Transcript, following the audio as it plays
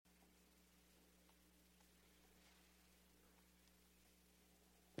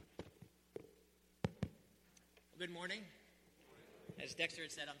Good morning. As Dexter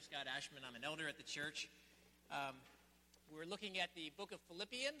had said, I'm Scott Ashman. I'm an elder at the church. We're looking at the book of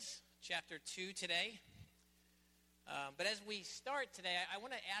Philippians, chapter 2 today. But as we start today, I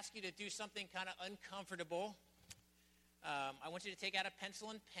want to ask you to do something kind of uncomfortable. I want you to take out a pencil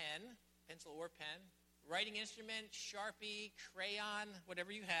or pen, writing instrument, Sharpie, crayon,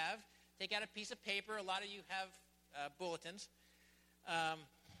 whatever you have. Take out a piece of paper. A lot of you have bulletins.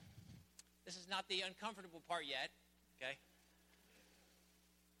 This is not the uncomfortable part yet, okay?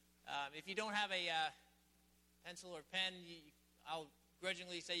 If you don't have a pencil or pen, I'll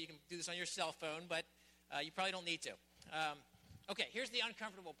grudgingly say you can do this on your cell phone, but you probably don't need to. Okay, here's the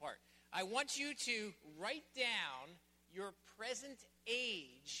uncomfortable part. I want you to write down your present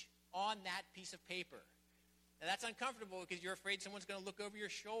age on that piece of paper. Now, that's uncomfortable because you're afraid someone's going to look over your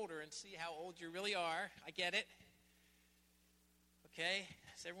shoulder and see how old you really are. I get it. Okay,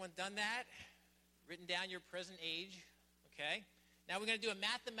 has everyone done that? Written down your present age? Okay. Now we're going to do a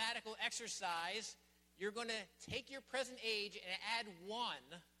mathematical exercise. You're going to take your present age and add 1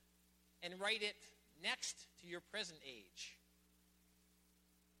 and write it next to your present age.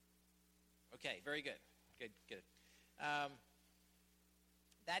 Okay, very good. Good.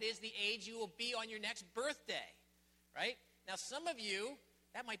 That is the age you will be on your next birthday, right? Now some of you,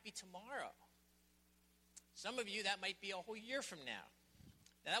 that might be tomorrow. Some of you, that might be a whole year from now.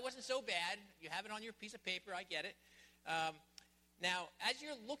 Now, that wasn't so bad. You have it on your piece of paper. I get it. Now, as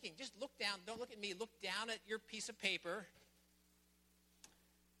you're looking, just look down. Don't look at me. Look down at your piece of paper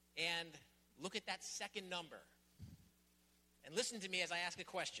and look at that second number. And listen to me as I ask a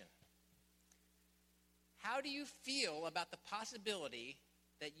question. How do you feel about the possibility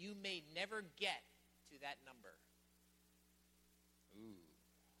that you may never get to that number? Ooh.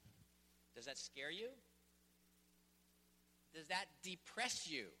 Does that scare you? Does that depress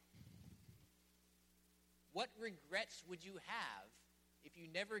you? What regrets would you have if you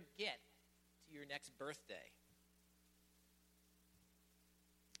never get to your next birthday?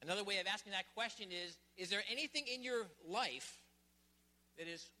 Another way of asking that question is there anything in your life that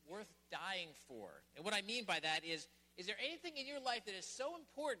is worth dying for? And what I mean by that is there anything in your life that is so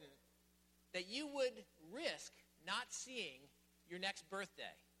important that you would risk not seeing your next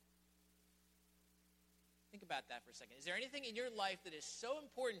birthday? Think about that for a second. Is there anything in your life that is so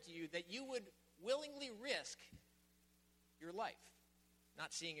important to you that you would willingly risk your life,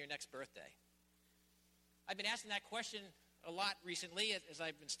 not seeing your next birthday? I've been asking that question a lot recently as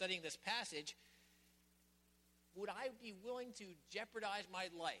I've been studying this passage. Would I be willing to jeopardize my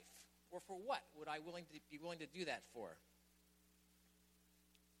life? Or for what would I be willing to do that for?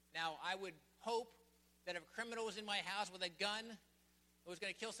 Now, I would hope that if a criminal was in my house with a gun, who was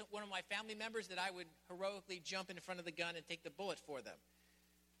going to kill one of my family members, that I would heroically jump in front of the gun and take the bullet for them.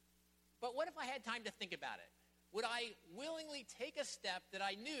 But what if I had time to think about it? Would I willingly take a step that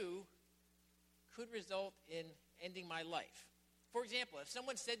I knew could result in ending my life? For example, if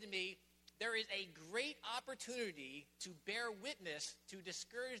someone said to me, there is a great opportunity to bear witness to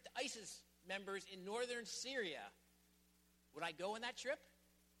discouraged ISIS members in northern Syria, would I go on that trip?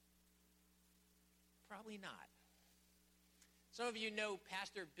 Probably not. Some of you know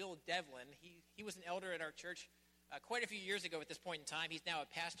Pastor Bill Devlin. He was an elder at our church quite a few years ago at this point in time. He's now a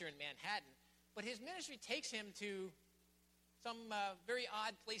pastor in Manhattan. But his ministry takes him to some very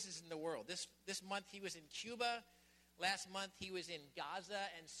odd places in the world. This month he was in Cuba. Last month he was in Gaza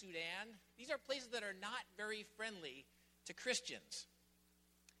and Sudan. These are places that are not very friendly to Christians.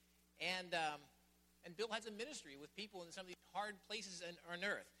 And Bill has a ministry with people in some of these hard places on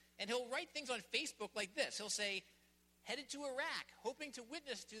earth. And he'll write things on Facebook like this. He'll say, headed to Iraq, hoping to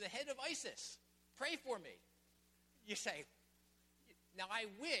witness to the head of ISIS. Pray for me. You say, now I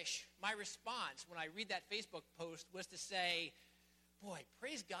wish my response when I read that Facebook post was to say, boy,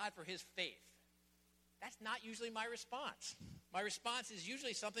 praise God for his faith. That's not usually my response. My response is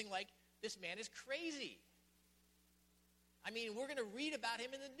usually something like, this man is crazy. I mean, we're going to read about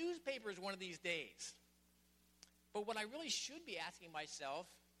him in the newspapers one of these days. But what I really should be asking myself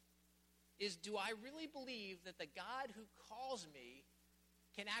is, do I really believe that the God who calls me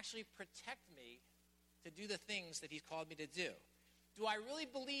can actually protect me to do the things that he's called me to do? Do I really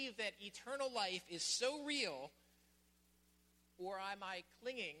believe that eternal life is so real, or am I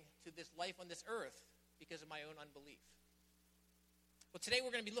clinging to this life on this earth because of my own unbelief? Well, today we're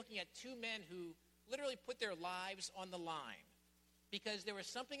going to be looking at two men who literally put their lives on the line because there was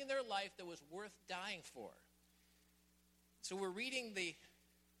something in their life that was worth dying for. So we're reading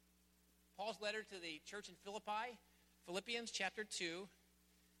Paul's letter to the church in Philippi, Philippians chapter 2,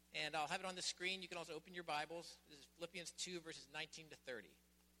 and I'll have it on the screen. You can also open your Bibles. This is Philippians 2, verses 19 to 30.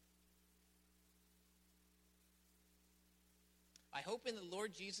 I hope in the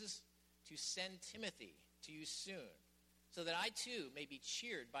Lord Jesus to send Timothy to you soon, so that I too may be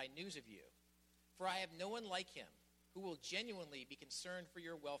cheered by news of you. For I have no one like him who will genuinely be concerned for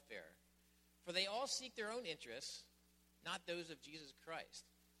your welfare. For they all seek their own interests, not those of Jesus Christ.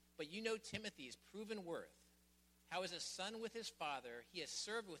 But you know Timothy's proven worth, how as a son with his father he has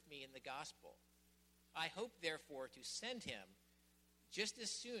served with me in the gospel. I hope, therefore, to send him just as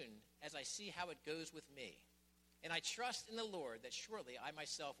soon as I see how it goes with me. And I trust in the Lord that shortly I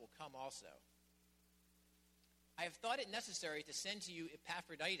myself will come also. I have thought it necessary to send to you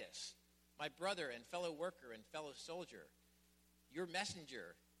Epaphroditus, my brother and fellow worker and fellow soldier, your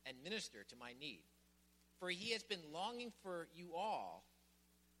messenger and minister to my need. For he has been longing for you all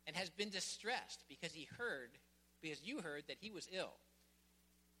and has been distressed because you heard that he was ill.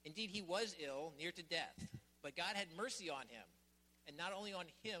 Indeed, he was ill, near to death, but God had mercy on him, and not only on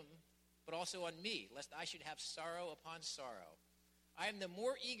him, but also on me, lest I should have sorrow upon sorrow. I am the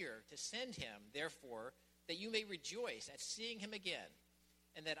more eager to send him, therefore, that you may rejoice at seeing him again,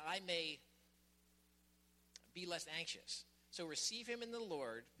 and that I may be less anxious. So receive him in the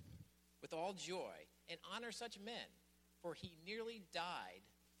Lord with all joy, and honor such men, for he nearly died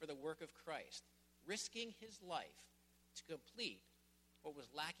for the work of Christ, risking his life to complete what was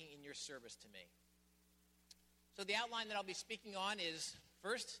lacking in your service to me. So the outline that I'll be speaking on is,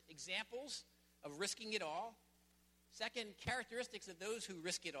 first, examples of risking it all. Second, characteristics of those who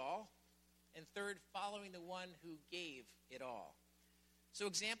risk it all. And third, following the one who gave it all. So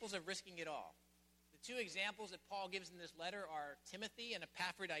examples of risking it all. The two examples that Paul gives in this letter are Timothy and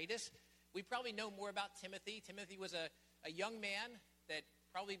Epaphroditus. We probably know more about Timothy. Timothy was a young man that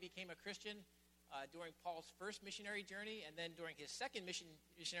probably became a Christian during Paul's first missionary journey, and then during his second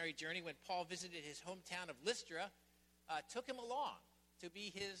missionary journey, when Paul visited his hometown of Lystra, took him along to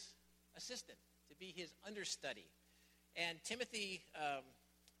be his assistant, to be his understudy. And Timothy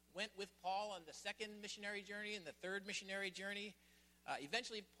went with Paul on the second missionary journey and the third missionary journey.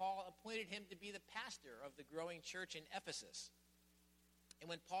 Eventually, Paul appointed him to be the pastor of the growing church in Ephesus. And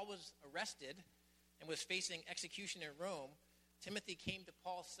when Paul was arrested and was facing execution in Rome, Timothy came to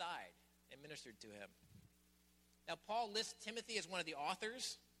Paul's side and ministered to him. Now, Paul lists Timothy as one of the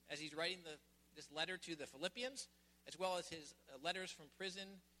authors as he's writing this letter to the Philippians, as well as his letters from prison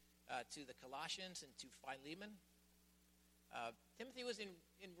to the Colossians and to Philemon. Timothy was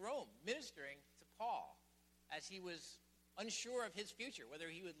in Rome ministering to Paul as he was unsure of his future, whether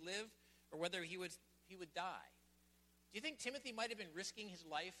he would live or whether he would die. Do you think Timothy might have been risking his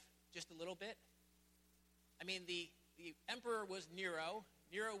life just a little bit? I mean, the emperor was Nero.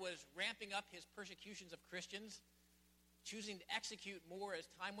 Nero was ramping up his persecutions of Christians, choosing to execute more as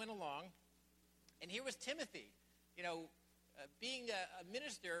time went along. And here was Timothy, being a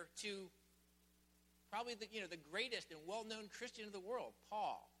minister to probably the greatest and well-known Christian of the world,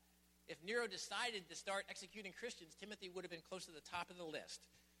 Paul. If Nero decided to start executing Christians, Timothy would have been close to the top of the list.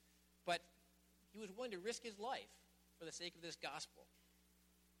 But he was willing to risk his life for the sake of this gospel.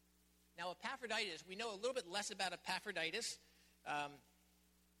 Now, Epaphroditus, we know a little bit less about Epaphroditus.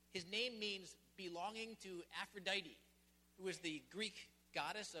 His name means belonging to Aphrodite, who was the Greek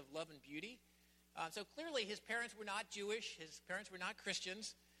goddess of love and beauty. So clearly his parents were not Jewish. His parents were not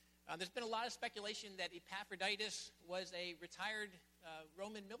Christians. There's been a lot of speculation that Epaphroditus was a retired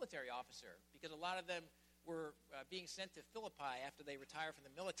Roman military officer, because a lot of them were being sent to Philippi after they retired from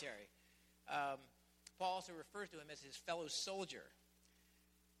the military. Paul also refers to him as his fellow soldier.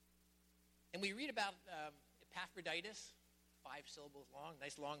 And we read about Epaphroditus, 5 syllables long,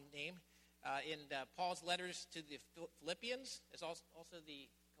 nice long name, in Paul's letters to the Philippians, as also the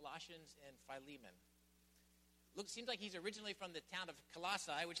Colossians and Philemon. Seems like he's originally from the town of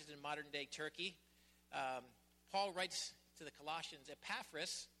Colossae, which is in modern-day Turkey. Paul writes to the Colossians,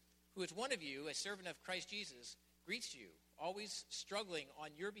 Epaphras, who is one of you, a servant of Christ Jesus, greets you, always struggling on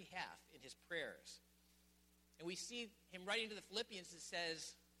your behalf in his prayers. And we see him writing to the Philippians, it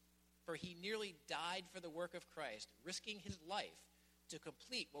says, for he nearly died for the work of Christ, risking his life to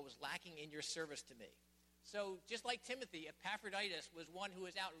complete what was lacking in your service to me. So just like Timothy, Epaphroditus was one who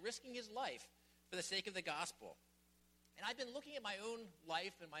was out risking his life for the sake of the gospel. And I've been looking at my own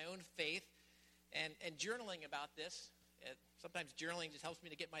life and my own faith and journaling about this. Sometimes journaling just helps me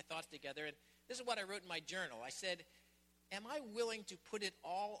to get my thoughts together. And this is what I wrote in my journal. I said, am I willing to put it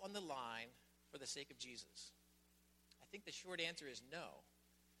all on the line for the sake of Jesus? I think the short answer is no.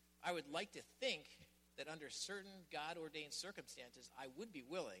 I would like to think that under certain God-ordained circumstances, I would be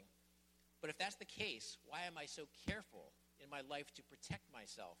willing. But if that's the case, why am I so careful in my life to protect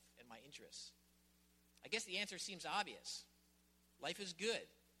myself and my interests? I guess the answer seems obvious. Life is good.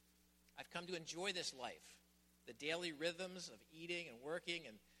 I've come to enjoy this life. the daily rhythms of eating and working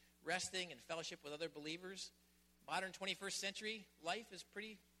and resting and fellowship with other believers. Modern 21st century life is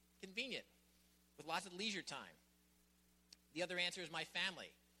pretty convenient with lots of leisure time. The other answer is my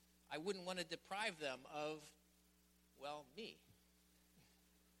family. I wouldn't want to deprive them of, well, me.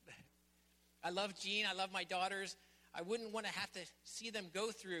 I love Jean. I love my daughters. I wouldn't want to have to see them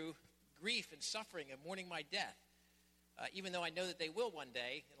go through grief and suffering and mourning my death, even though I know that they will one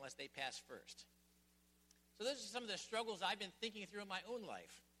day unless they pass first. So those are some of the struggles I've been thinking through in my own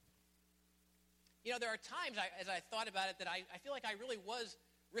life. You know, there are times, as I thought about it, that I feel like I really was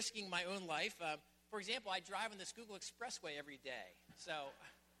risking my own life. For example, I drive on the Schuylkill Expressway every day. So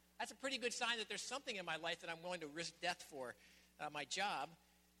that's a pretty good sign that there's something in my life that I'm willing to risk death for, my job.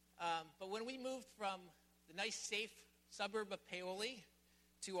 But when we moved from the nice, safe suburb of Paoli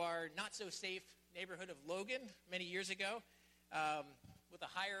to our not-so-safe neighborhood of Logan many years ago, with a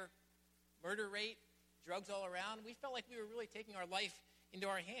higher murder rate, drugs all around, we felt like we were really taking our life into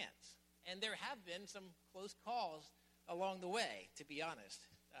our hands. And there have been some close calls along the way, to be honest.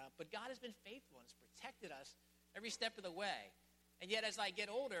 But God has been faithful and has protected us every step of the way. And yet, as I get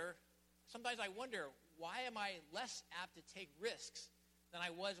older, sometimes I wonder, why am I less apt to take risks than I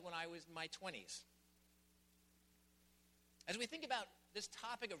was when I was in my 20s? As we think about this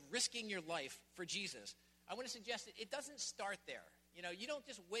topic of risking your life for Jesus, I want to suggest that it doesn't start there. You know, you don't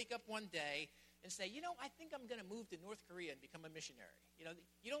just wake up one day and say, you know, I think I'm going to move to North Korea and become a missionary. You know,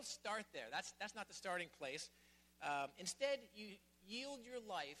 you don't start there. That's not the starting place. Instead, you yield your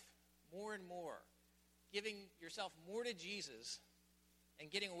life more and more, giving yourself more to Jesus and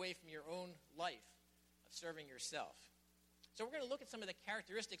getting away from your own life of serving yourself. So we're going to look at some of the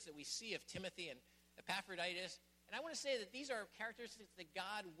characteristics that we see of Timothy and Epaphroditus. And I want to say that these are characteristics that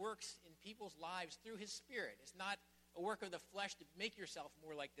God works in people's lives through his Spirit. It's not a work of the flesh to make yourself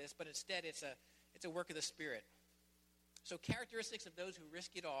more like this, but instead it's a work of the Spirit. So characteristics of those who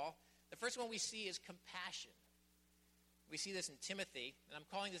risk it all. The first one we see is compassion. We see this in Timothy, and I'm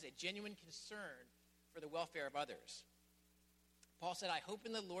calling this a genuine concern for the welfare of others. Paul said, I hope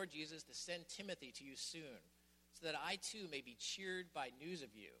in the Lord Jesus to send Timothy to you soon, so that I too may be cheered by news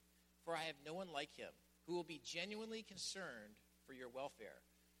of you, for I have no one like him, who will be genuinely concerned for your welfare.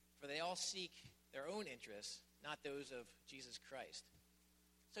 For they all seek their own interests, not those of Jesus Christ.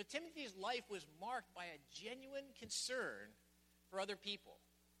 So Timothy's life was marked by a genuine concern for other people.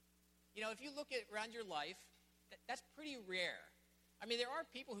 You know, if you look around your life, that's pretty rare. I mean, there are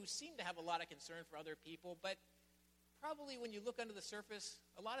people who seem to have a lot of concern for other people, but probably when you look under the surface,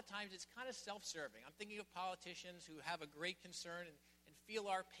 a lot of times it's kind of self-serving. I'm thinking of politicians who have a great concern and feel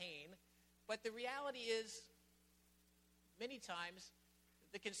our pain. But the reality is, many times,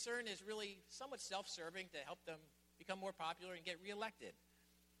 the concern is really somewhat self-serving to help them become more popular and get reelected.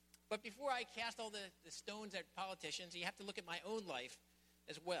 But before I cast all the stones at politicians, you have to look at my own life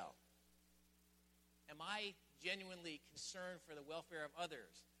as well. Am I genuinely concerned for the welfare of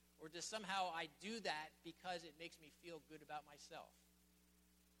others? Or does somehow I do that because it makes me feel good about myself?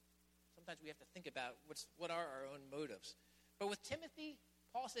 Sometimes we have to think about what are our own motives. But with Timothy,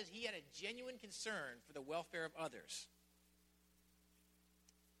 Paul says he had a genuine concern for the welfare of others.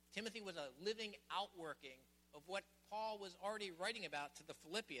 Timothy was a living outworking of what Paul was already writing about to the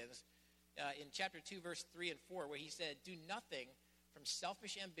Philippians in chapter 2, verse 3 and 4, where he said, do nothing from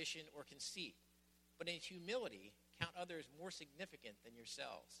selfish ambition or conceit, but in humility count others more significant than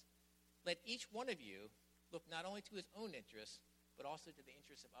yourselves. Let each one of you look not only to his own interests, but also to the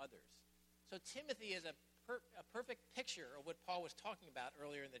interests of others. So Timothy is a perfect picture of what Paul was talking about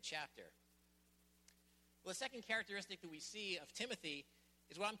earlier in the chapter. Well, the second characteristic that we see of Timothy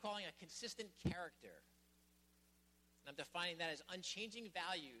is what I'm calling a consistent character. And I'm defining that as unchanging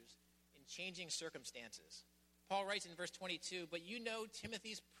values in changing circumstances. Paul writes in verse 22, but you know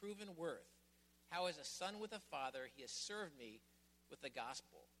Timothy's proven worth, how as a son with a father he has served me with the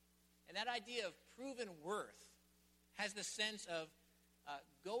gospel. And that idea of proven worth has the sense of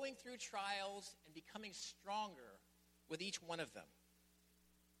going through trials and becoming stronger with each one of them.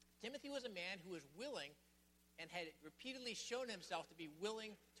 Timothy was a man who was willing and had repeatedly shown himself to be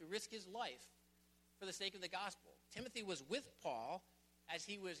willing to risk his life for the sake of the gospel. Timothy was with Paul as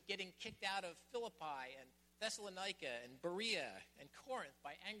he was getting kicked out of Philippi and Thessalonica and Berea and Corinth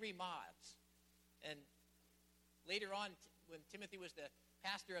by angry mobs. And later on, when Timothy was the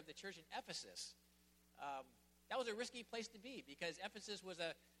pastor of the church in Ephesus, that was a risky place to be because Ephesus was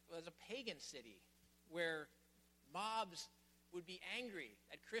a pagan city where mobs would be angry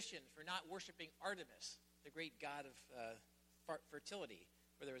at Christians for not worshiping Artemis, the great god of fertility,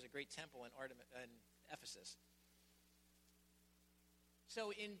 where there was a great temple in Ephesus.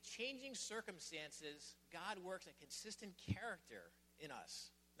 So in changing circumstances, God works a consistent character in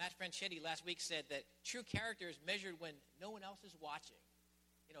us. Matt Franchetti last week said that true character is measured when no one else is watching.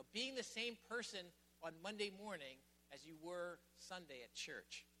 You know, being the same person on Monday morning as you were Sunday at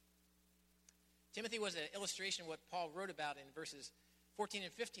church. Timothy was an illustration of what Paul wrote about in verses 14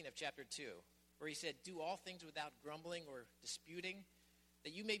 and 15 of chapter 2, where he said, "Do all things without grumbling or disputing,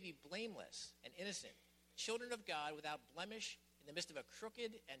 that you may be blameless and innocent, children of God without blemish in the midst of a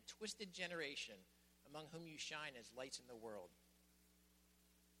crooked and twisted generation, among whom you shine as lights in the world."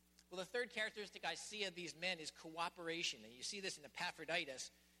 Well, the third characteristic I see of these men is cooperation, and you see this in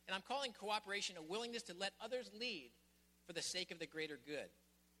Epaphroditus. And I'm calling cooperation a willingness to let others lead for the sake of the greater good.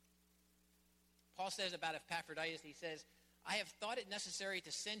 Paul says about Epaphroditus, he says, "I have thought it necessary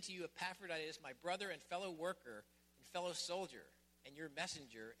to send to you Epaphroditus, my brother and fellow worker and fellow soldier, and your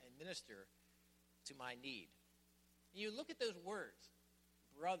messenger and minister to my need." And you look at those words,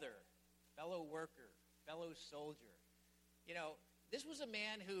 brother, fellow worker, fellow soldier. You know, this was a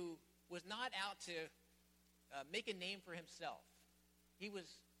man who was not out to make a name for himself. He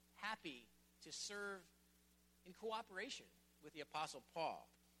was happy to serve in cooperation with the Apostle Paul.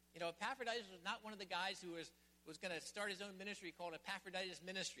 You know, Epaphroditus was not one of the guys who was going to start his own ministry called Epaphroditus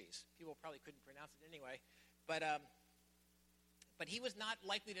Ministries. People probably couldn't pronounce it anyway. But he was not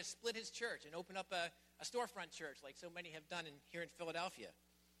likely to split his church and open up a storefront church like so many have done here in Philadelphia.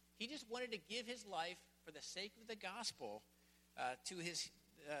 He just wanted to give his life for the sake of the gospel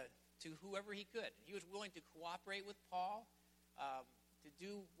to whoever he could. He was willing to cooperate with Paul to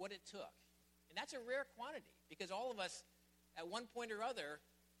do what it took. And that's a rare quantity because all of us at one point or other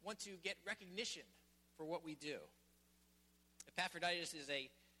want to get recognition for what we do. Epaphroditus is a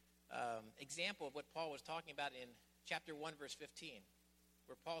example of what Paul was talking about in chapter 1, verse 15,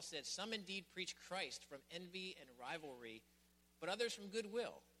 where Paul said, "Some indeed preach Christ from envy and rivalry, but others from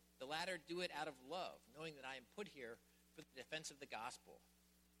goodwill. The latter do it out of love, knowing that I am put here for the defense of the gospel."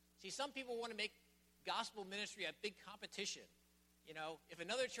 See, some people want to make gospel ministry a big competition. You know, if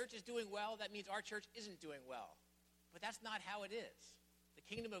another church is doing well, that means our church isn't doing well. But that's not how it is. The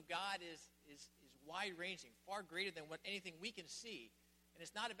kingdom of God is wide-ranging, far greater than what anything we can see. And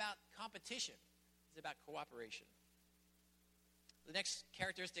it's not about competition. It's about cooperation. The next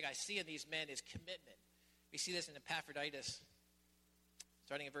characteristic I see in these men is commitment. We see this in Epaphroditus,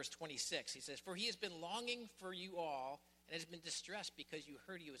 starting in verse 26. He says, "For he has been longing for you all and has been distressed because you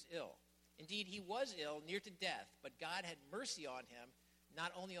heard he was ill. Indeed, he was ill, near to death, but God had mercy on him,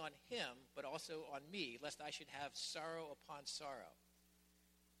 not only on him, but also on me, lest I should have sorrow upon sorrow."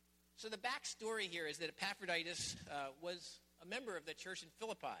 So the backstory here is that Epaphroditus was a member of the church in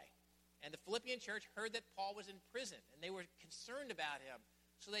Philippi. And the Philippian church heard that Paul was in prison, and they were concerned about him.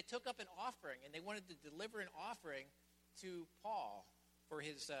 So they took up an offering, and they wanted to deliver an offering to Paul for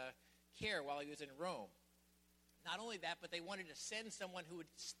his care while he was in Rome. Not only that, but they wanted to send someone who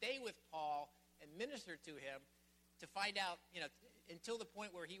would stay with Paul and minister to him to find out, until the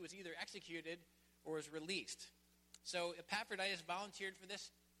point where he was either executed or was released. So Epaphroditus volunteered for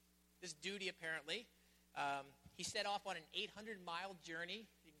this duty, apparently. He set off on an 800-mile journey.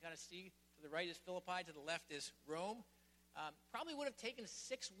 You can kind of see to the right is Philippi, to the left is Rome. Probably would have taken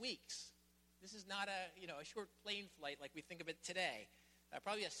 6 weeks. This is not a short plane flight like we think of it today.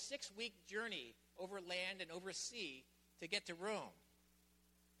 Probably a 6-week journey over land and over sea to get to Rome.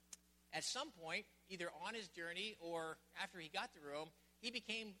 At some point, either on his journey or after he got to Rome, he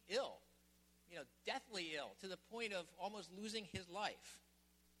became ill, deathly ill, to the point of almost losing his life.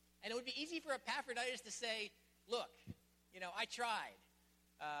 And it would be easy for Epaphroditus to say, "Look, I tried.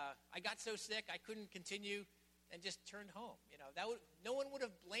 I got so sick I couldn't continue," and just turned home. No one would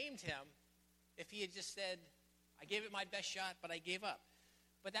have blamed him if he had just said, "I gave it my best shot, but I gave up."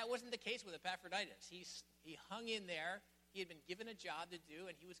 But that wasn't the case with Epaphroditus. He hung in there. He had been given a job to do,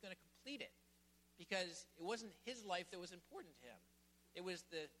 and he was going to complete it because it wasn't his life that was important to him. It was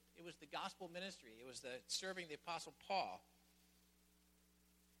the gospel ministry. It was the serving the Apostle Paul.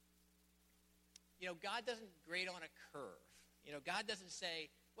 God doesn't grade on a curve. God doesn't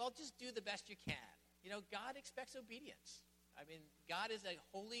say, "Well, just do the best you can." God expects obedience. I mean, God is a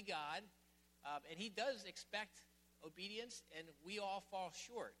holy God, and he does expect obedience, and we all fall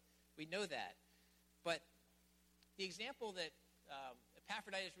short. We know that. But the example that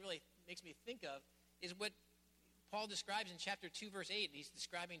Epaphroditus really makes me think of is what Paul describes in chapter 2, verse 8. He's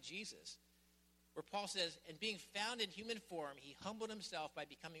describing Jesus, where Paul says, "And being found in human form, he humbled himself by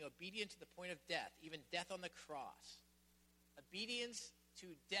becoming obedient to the point of death, even death on the cross." Obedience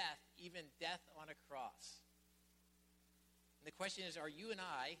to death, even death on a cross. And the question is, are you and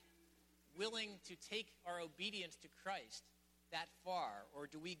I willing to take our obedience to Christ that far, or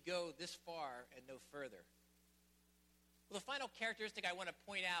do we go this far and no further? Well, the final characteristic I want to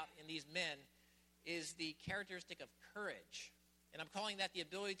point out in these men is the characteristic of courage. And I'm calling that the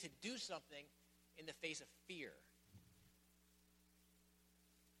ability to do something in the face of fear.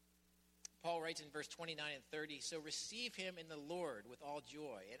 Paul writes in verse 29 and 30, "So receive him in the Lord with all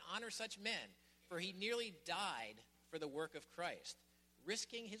joy, and honor such men, for he nearly died for the work of Christ,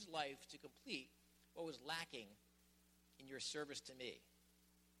 risking his life to complete what was lacking in your service to me."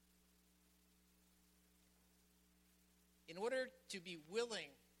 In order to be willing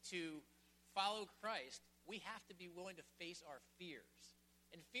to follow Christ, we have to be willing to face our fears.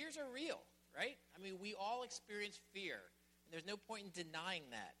 And fears are real, right? I mean, we all experience fear, and there's no point in denying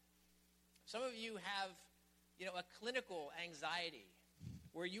that. Some of you have, a clinical anxiety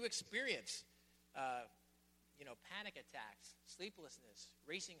where you experience, panic attacks, sleeplessness,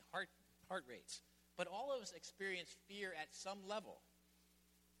 racing heart rates. But all of us experience fear at some level.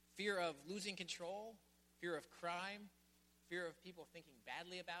 Fear of losing control, fear of crime, fear of people thinking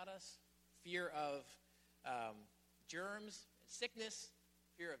badly about us, fear of germs, sickness,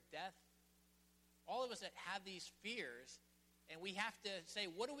 fear of death. All of us that have these fears, and we have to say,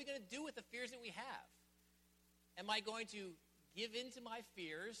 what are we going to do with the fears that we have? Am I going to give in to my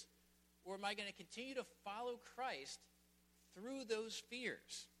fears, or am I going to continue to follow Christ through those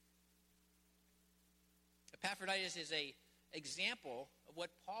fears? Epaphroditus is an example of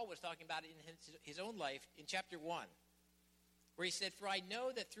what Paul was talking about in his own life in chapter 1, where he said, "For I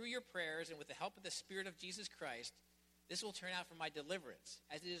know that through your prayers and with the help of the Spirit of Jesus Christ, this will turn out for my deliverance,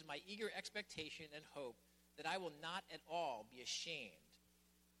 as it is my eager expectation and hope that I will not at all be ashamed,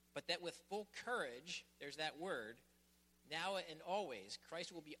 but that with full courage," there's that word, "now and always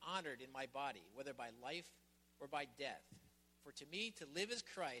Christ will be honored in my body, whether by life or by death. For to me to live is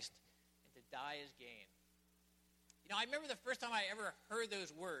Christ, and to die is gain." I remember the first time I ever heard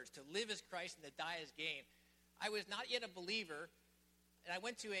those words, to live is Christ and to die is gain. I was not yet a believer, and I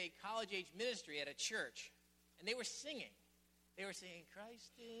went to a college-age ministry at a church, and they were singing. They were singing,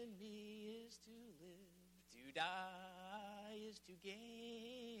 "Christ in me is to live, to die is to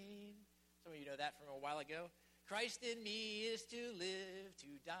gain." Some of you know that from a while ago. "Christ in me is to live,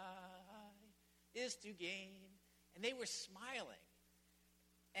 to die is to gain." And they were smiling.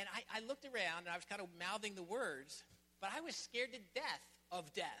 And I looked around, and I was kind of mouthing the words, but I was scared to death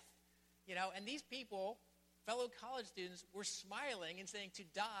of death. And these people, fellow college students, were smiling and saying to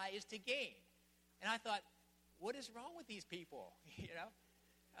die is to gain. And I thought, what is wrong with these people?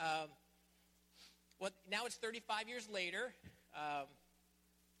 Well, now it's 35 years later.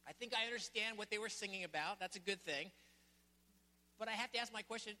 I think I understand what they were singing about. That's a good thing. But I have to ask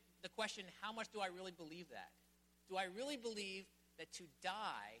the question, how much do I really believe that? Do I really believe that to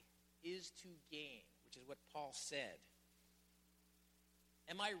die is to gain, which is what Paul said?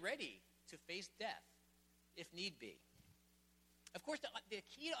 Am I ready to face death if need be? Of course, the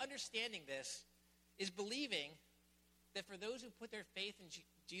key to understanding this is believing that for those who put their faith in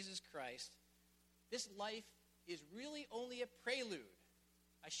Jesus Christ, this life is really only a prelude,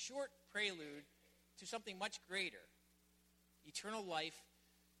 a short prelude to something much greater, eternal life,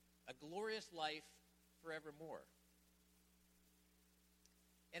 a glorious life forevermore.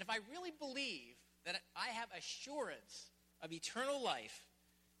 And if I really believe that I have assurance of eternal life,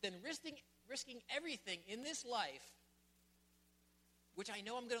 then risking everything in this life, which I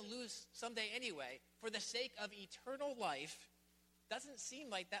know I'm going to lose someday anyway, for the sake of eternal life, doesn't seem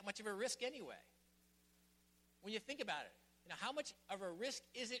like that much of a risk anyway. When you think about it, how much of a risk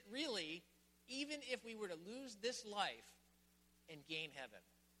is it really, even if we were to lose this life and gain heaven?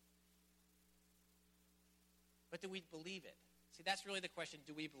 But do we believe it? See, that's really the question,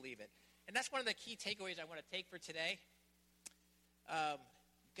 do we believe it? And that's one of the key takeaways I want to take for today.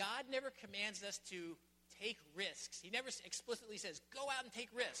 God never commands us to take risks. He never explicitly says, go out and take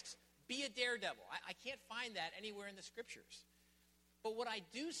risks. Be a daredevil. I can't find that anywhere in the scriptures. But what I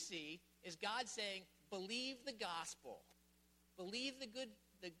do see is God saying, believe the gospel. Believe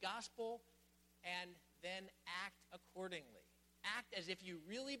the gospel, and then act accordingly. Act as if you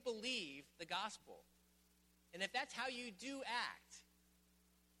really believe the gospel. And if that's how you do act,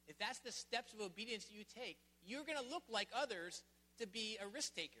 if that's the steps of obedience you take, you're going to look like others to be a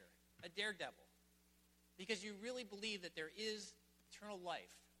risk taker, a daredevil, because you really believe that there is eternal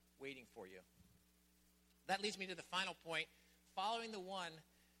life waiting for you. That leads me to the final point, following the one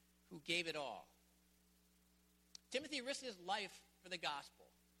who gave it all. Timothy risked his life for the gospel.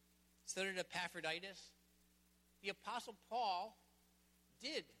 So did Epaphroditus. The Apostle Paul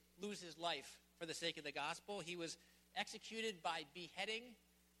did lose his life for the sake of the gospel. He was executed by beheading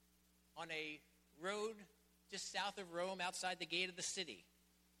on a road just south of Rome, outside the gate of the city.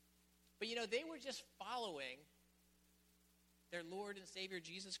 But they were just following their Lord and Savior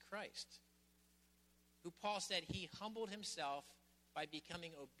Jesus Christ, who Paul said he humbled himself by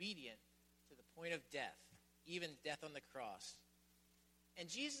becoming obedient to the point of death, even death on the cross. And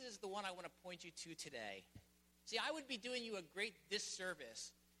Jesus is the one I want to point you to today. See, I would be doing you a great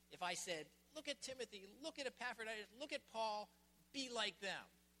disservice if I said, look at Timothy, look at Epaphroditus, look at Paul, be like them.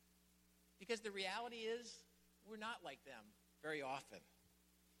 Because the reality is, we're not like them very often.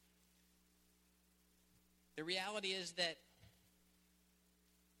 The reality is that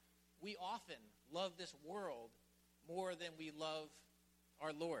we often love this world more than we love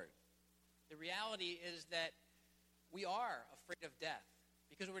our Lord. The reality is that we are afraid of death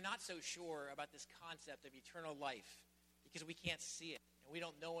because we're not so sure about this concept of eternal life because we can't see it and we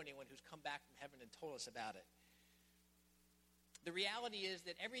don't know anyone who's come back from heaven and told us about it. The reality is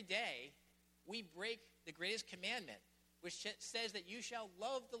that every day we break the greatest commandment, which says that you shall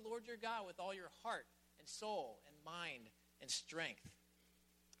love the Lord your God with all your heart and soul and mind and strength.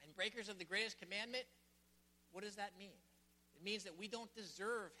 And breakers of the greatest commandment, what does that mean? It means that we don't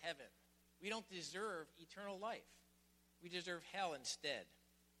deserve heaven. We don't deserve eternal life. We deserve hell instead.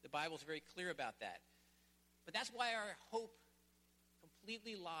 The Bible's very clear about that. But that's why our hope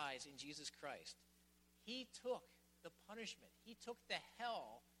completely lies in Jesus Christ. He took the punishment. He took the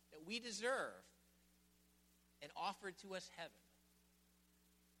hell that we deserve and offered to us heaven.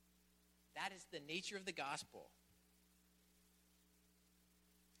 That is the nature of the gospel.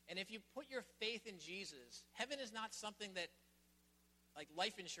 And if you put your faith in Jesus, heaven is not something that, like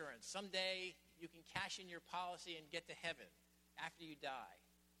life insurance, someday you can cash in your policy and get to heaven after you die.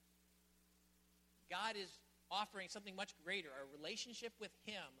 God is offering something much greater, a relationship with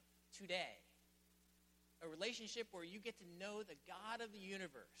him today. A relationship where you get to know the God of the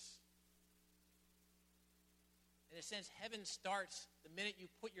universe. In a sense, heaven starts the minute you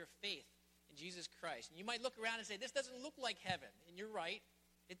put your faith in Jesus Christ. And you might look around and say, this doesn't look like heaven. And you're right,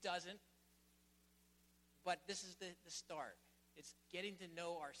 it doesn't. But this is the start. It's getting to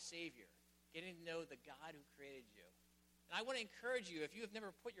know our Savior, getting to know the God who created you. And I want to encourage you, if you have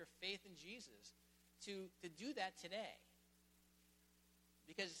never put your faith in Jesus, to do that today.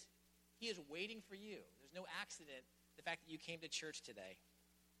 Because he is waiting for you. There's no accident the fact that you came to church today.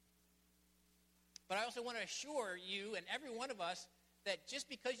 But I also want to assure you and every one of us that just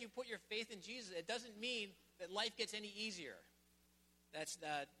because you put your faith in Jesus, it doesn't mean that life gets any easier.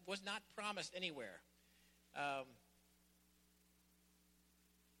 That was not promised anywhere.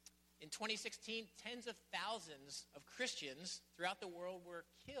 In 2016, tens of thousands of Christians throughout the world were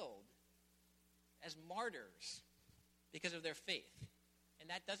killed as martyrs because of their faith. And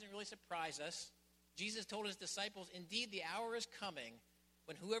that doesn't really surprise us. Jesus told his disciples, indeed, the hour is coming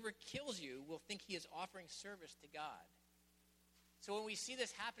when whoever kills you will think he is offering service to God. So when we see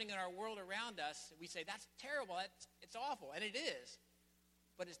this happening in our world around us, we say, that's terrible, it's awful, and it is.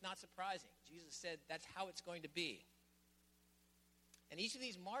 But it's not surprising. Jesus said that's how it's going to be. And each of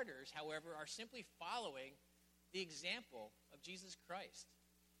these martyrs, however, are simply following the example of Jesus Christ,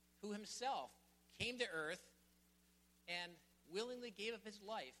 who himself came to earth and willingly gave up his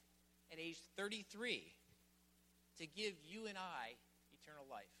life at age 33 to give you and I eternal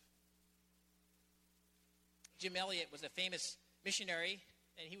life. Jim Elliot was a famous missionary,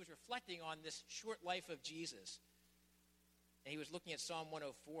 and he was reflecting on this short life of Jesus. And he was looking at Psalm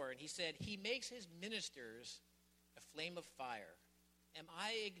 104, and he said, he makes his ministers a flame of fire. Am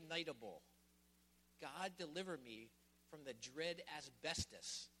I ignitable? God, deliver me from the dread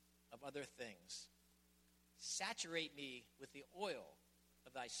asbestos of other things. Saturate me with the oil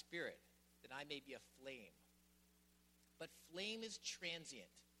of thy spirit, that I may be a flame. But flame is transient,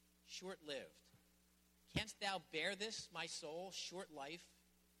 short-lived. Canst thou bear this, my soul, short life?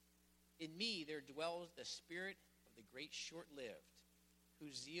 In me there dwells the spirit of the great short-lived,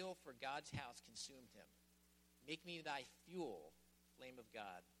 whose zeal for God's house consumed him. Make me thy fuel, flame of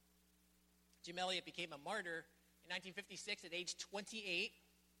God. Jim Elliot became a martyr in 1956 at age 28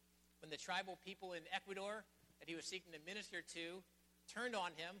 when the tribal people in Ecuador that he was seeking to minister to turned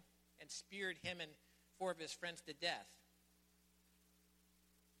on him and speared him and 4 of his friends to death.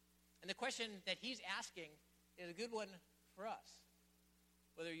 And the question that he's asking is a good one for us,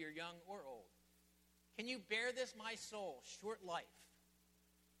 whether you're young or old. Can you bear this, my soul, short life?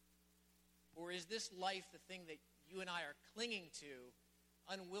 Or is this life the thing that you and I are clinging to,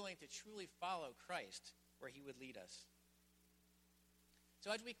 unwilling to truly follow Christ where he would lead us?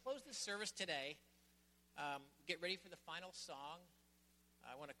 So as we close this service today, get ready for the final song.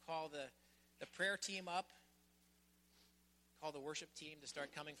 I want to call the prayer team up, call the worship team to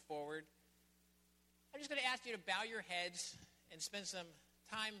start coming forward. I'm just going to ask you to bow your heads and spend some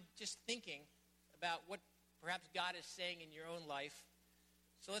time just thinking about what perhaps God is saying in your own life.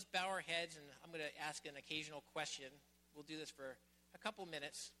 So let's bow our heads, and I'm going to ask an occasional question. We'll do this for a couple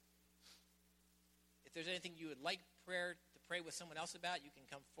minutes. If there's anything you would like to pray with someone else about, you can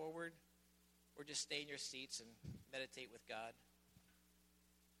come forward or just stay in your seats and meditate with God.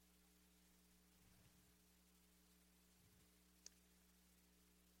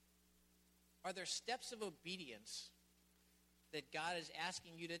 Are there steps of obedience that God is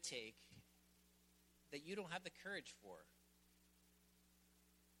asking you to take that you don't have the courage for?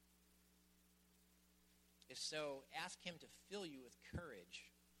 If so, ask him to fill you with courage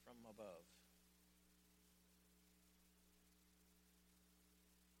from above.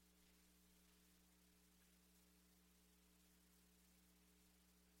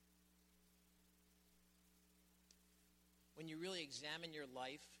 When you really examine your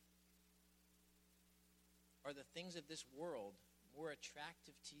life, are the things of this world more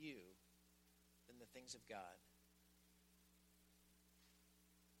attractive to you than the things of God?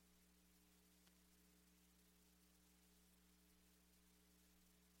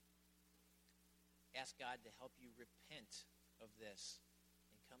 Ask God to help you repent of this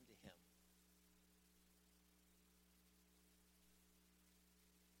and come to him.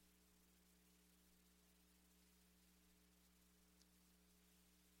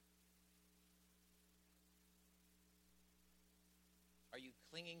 Are you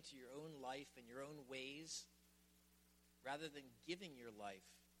clinging to your own life and your own ways rather than giving your life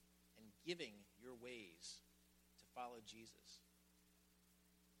and giving your ways to follow Jesus?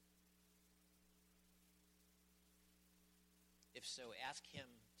 If so, ask him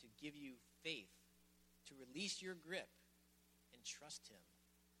to give you faith, to release your grip, and trust him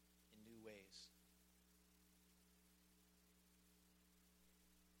in new ways.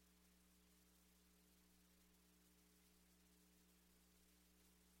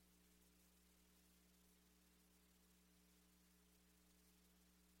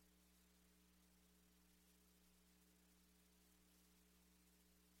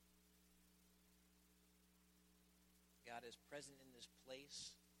 God is present in this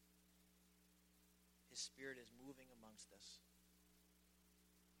place. His Spirit is moving amongst us.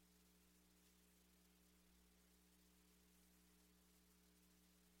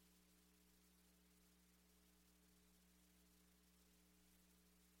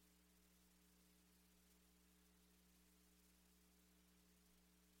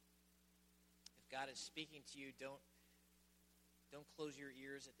 If God is speaking to you, don't close your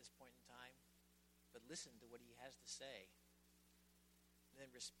ears at this point in time, but listen to what he has to say. And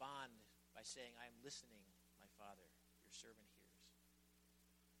then respond by saying, I am listening, my Father, your servant hears.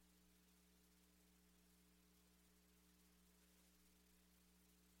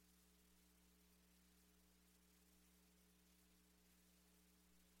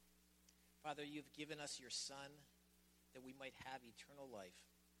 Father, you've given us your Son that we might have eternal life.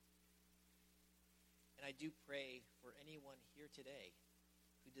 And I do pray for anyone here today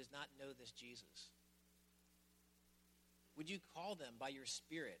who does not know this Jesus. Would you call them by your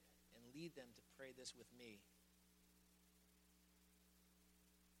Spirit and lead them to pray this with me?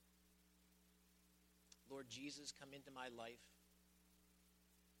 Lord Jesus, come into my life.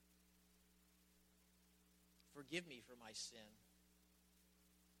 Forgive me for my sin.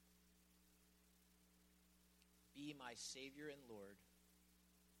 Be my Savior and Lord.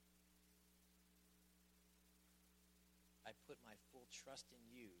 I put my full trust in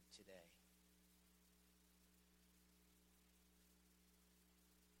you today.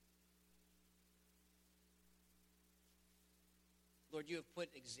 Lord, you have put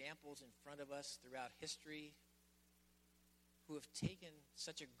examples in front of us throughout history who have taken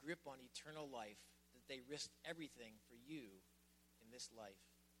such a grip on eternal life that they risked everything for you in this life.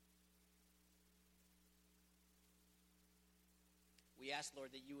 We ask,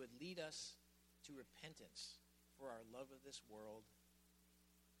 Lord, that you would lead us to repentance for our love of this world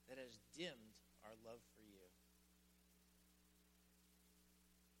that has dimmed our love for you.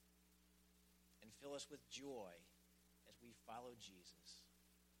 And fill us with joy as we follow Jesus.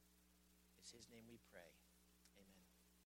 It's his name we pray.